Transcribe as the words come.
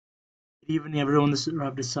Good evening, everyone. This is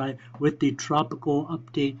Rob Desai with the tropical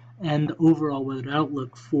update and overall weather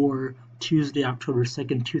outlook for Tuesday, October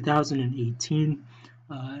 2nd, 2018.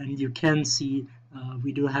 And you can see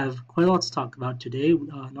we do have quite a lot to talk about today,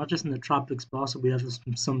 not just in the tropics, but also we have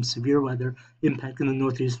some severe weather impacting the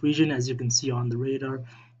northeast region, as you can see on the radar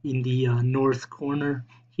in the north corner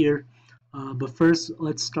here. But first,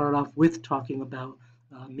 let's start off with talking about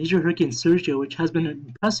Major Hurricane Sergio, which has been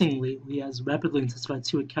impressing lately, has rapidly intensified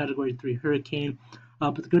to a Category 3 hurricane.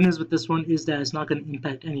 But the good news with this one is that it's not going to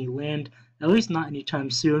impact any land, at least not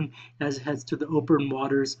anytime soon, as it heads to the open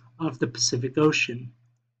waters of the Pacific Ocean.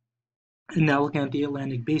 And now looking at the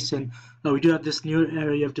Atlantic Basin, we do have this new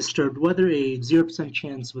area of disturbed weather, a 0%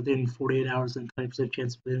 chance within 48 hours and 20%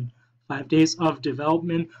 chance within 5 days of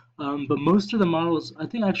development. But most of the models, I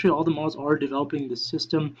think actually all the models are developing the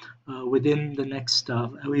system within the next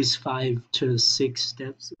at least 5 to 6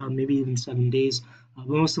 steps, maybe even 7 days. But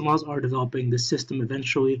most of the models are developing the system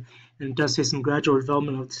eventually, and it does say some gradual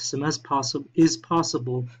development of the system as is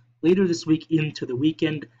possible later this week into the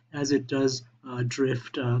weekend, as it does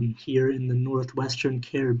drift here in the northwestern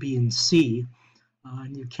Caribbean Sea.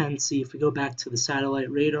 And you can see, if we go back to the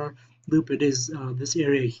satellite radar loop, it is this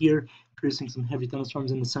area here producing some heavy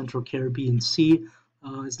thunderstorms in the central Caribbean Sea.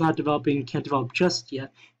 It's not developing, can't develop just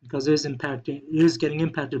yet, because it is getting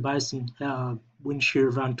impacted by some wind shear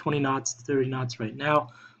around 20 knots to 30 knots right now.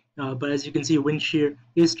 But as you can see, wind shear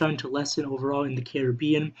is starting to lessen overall in the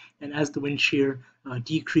Caribbean, and as the wind shear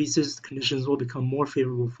decreases, conditions will become more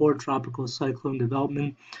favorable for tropical cyclone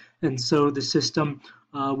development, and so the system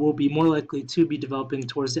will be more likely to be developing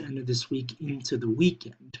towards the end of this week into the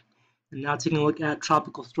weekend. And now taking a look at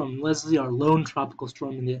Tropical Storm Leslie, our lone tropical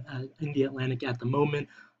storm in the Atlantic at the moment.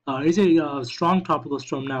 It's a strong tropical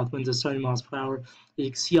storm now with winds of 70 miles per hour. You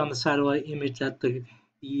can see on the satellite image that the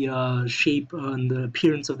shape and the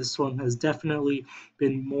appearance of the storm has definitely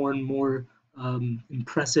been more and more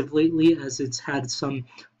impressive lately, as it's had some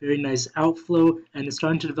very nice outflow, and it's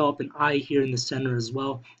starting to develop an eye here in the center as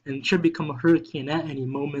well, and it should become a hurricane at any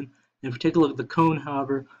moment. And if we take a look at the cone,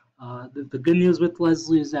 however, the good news with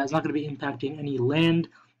Leslie is that it's not going to be impacting any land,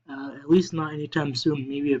 at least not anytime soon.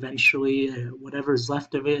 Maybe eventually, whatever is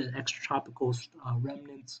left of it, extratropical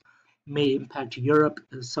remnants, may impact Europe.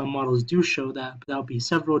 Some models do show that, but that'll be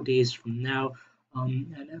several days from now.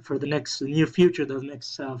 And for the near future, the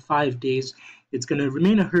next 5 days, it's going to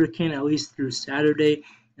remain a hurricane at least through Saturday.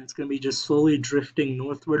 And it's going to be just slowly drifting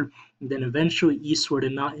northward and then eventually eastward,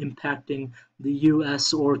 and not impacting the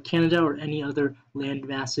US or Canada or any other land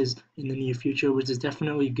masses in the near future, which is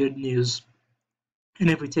definitely good news. And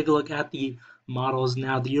if we take a look at the models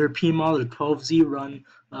now, the European model, the 12Z run,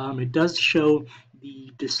 it does show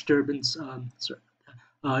the disturbance.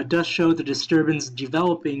 It does show the disturbance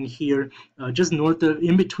developing here, just north of,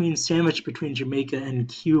 in between, sandwiched between Jamaica and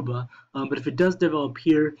Cuba. But if it does develop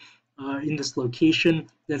here in this location,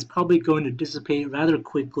 then it's probably going to dissipate rather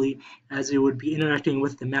quickly, as it would be interacting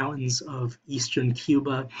with the mountains of eastern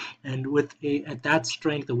Cuba. And at that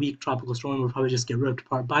strength, a weak tropical storm will probably just get ripped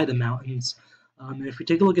apart by the mountains. And if we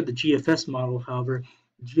take a look at the GFS model, however,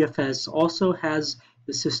 GFS also has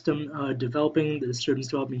the system developing, the disturbance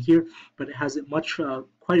developing here, but it has it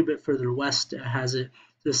quite a bit further west. It has it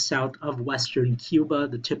just south of western Cuba,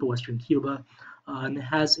 the tip of western Cuba, and it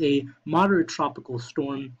has a moderate tropical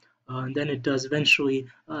storm, and then it does eventually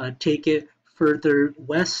take it further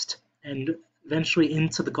west and eventually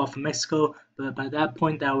into the Gulf of Mexico, but by that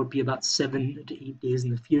point that would be about 7 to 8 days in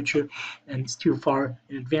the future, and it's too far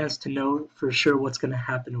in advance to know for sure what's going to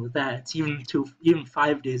happen with that. It's even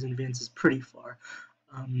 5 days in advance is pretty far,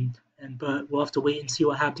 but we'll have to wait and see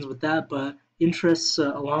what happens with that. But interests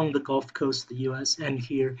along the Gulf Coast of the U.S. and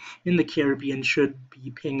here in the Caribbean should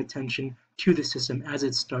be paying attention to the system as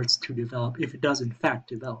it starts to develop, if it does in fact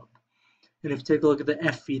develop. And if you take a look at the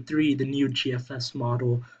FV3, the new GFS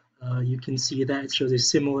model, you can see that it shows a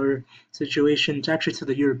similar situation. It's actually to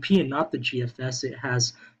the European, not the GFS. It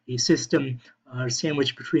has a system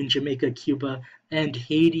sandwiched between Jamaica, Cuba, and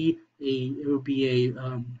Haiti. It would be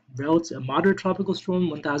a moderate tropical storm,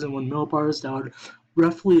 1,001 millibars. That would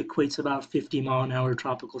roughly equate to about 50-mile-an-hour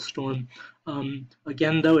tropical storm.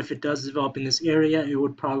 Again, though, if it does develop in this area, it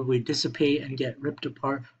would probably dissipate and get ripped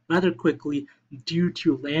apart rather quickly due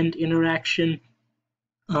to land interaction.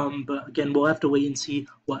 But again, we'll have to wait and see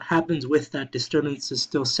what happens with that disturbance. It's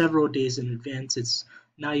still several days in advance. It's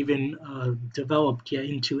not even developed yet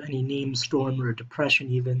into any named storm or a depression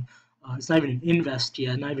even. It's not even an invest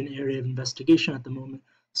yet, not even an area of investigation at the moment.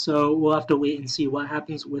 So we'll have to wait and see what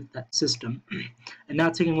happens with that system. And now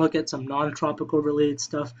taking a look at some non-tropical related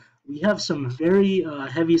stuff, we have some very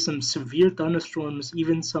heavy, some severe thunderstorms,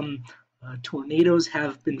 even some Tornadoes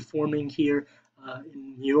have been forming here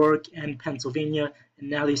in New York and Pennsylvania, and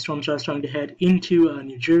now these storms are starting to head into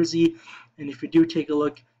New Jersey. And if you do take a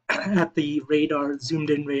look at the radar,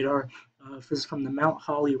 zoomed-in radar, this is from the Mount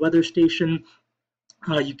Holly weather station,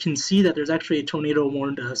 you can see that there's actually a tornado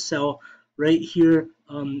warned cell right here,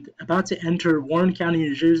 about to enter Warren County,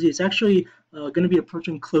 New Jersey. It's actually going to be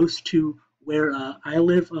approaching close to where I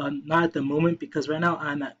live, not at the moment because right now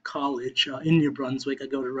I'm at college in New Brunswick. I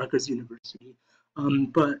go to Rutgers University.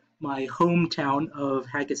 But my hometown of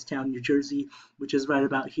Hackettstown, New Jersey, which is right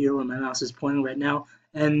about here where my mouse is pointing right now,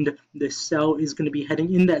 and the cell is going to be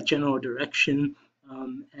heading in that general direction.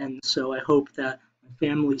 And so I hope that my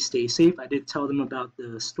family stays safe. I did tell them about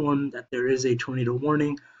the storm, that there is a tornado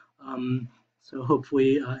warning. So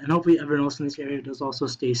hopefully, and hopefully everyone else in this area does also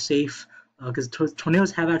stay safe, because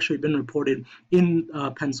tornadoes have actually been reported in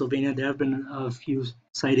Pennsylvania. There have been a few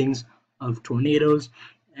sightings of tornadoes,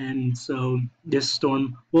 and so this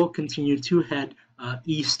storm will continue to head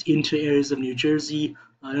east into areas of New Jersey.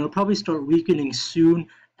 It'll probably start weakening soon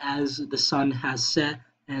as the sun has set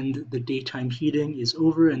and the daytime heating is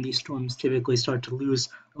over, and these storms typically start to lose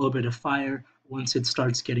a little bit of fire once it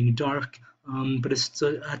starts getting dark. But it's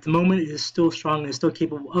still, at the moment, it is still strong and is still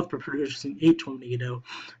capable of producing a tornado.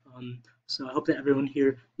 So I hope that everyone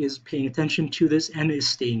here is paying attention to this and is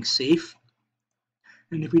staying safe.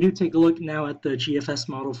 And if we do take a look now at the GFS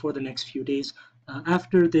model for the next few days,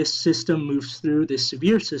 after this system moves through, this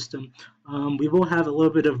severe system, we will have a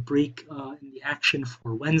little bit of break in the action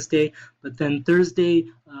for Wednesday, but then Thursday,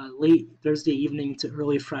 late Thursday evening to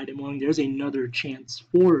early Friday morning, there's another chance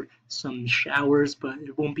for some showers, but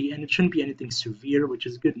it won't be, and it shouldn't be anything severe, which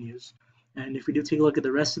is good news. And if we do take a look at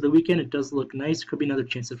the rest of the weekend, it does look nice. Could be another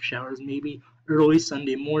chance of showers, maybe early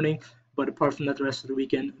Sunday morning, but apart from that, the rest of the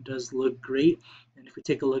weekend does look great. And if we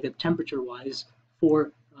take a look at temperature-wise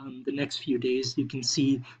for the next few days, you can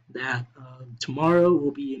see that tomorrow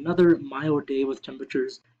will be another mild day with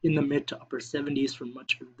temperatures in the mid to upper 70s for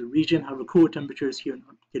much of the region. However, cooler temperatures here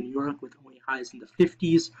in New York with only highs in the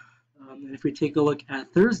 50s. And if we take a look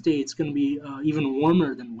at Thursday, it's going to be even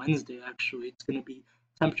warmer than Wednesday, actually. It's going to be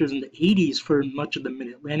temperatures in the 80s for much of the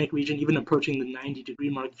mid-Atlantic region, even approaching the 90-degree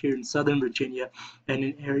mark here in southern Virginia and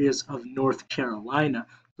in areas of North Carolina.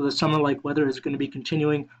 So the summer-like weather is going to be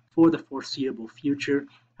continuing for the foreseeable future.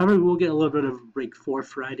 However, we will get a little bit of a break for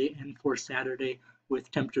Friday and for Saturday,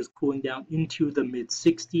 with temperatures cooling down into the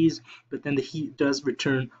mid-60s, but then the heat does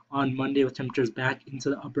return on Monday with temperatures back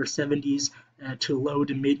into the upper 70s to low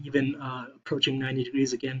to mid, even approaching 90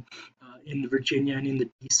 degrees again in Virginia and in the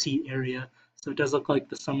DC area. So it does look like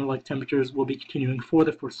the summer-like temperatures will be continuing for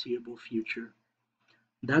the foreseeable future.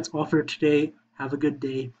 That's all for today. Have a good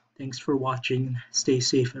day. Thanks for watching. Stay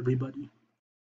safe, everybody.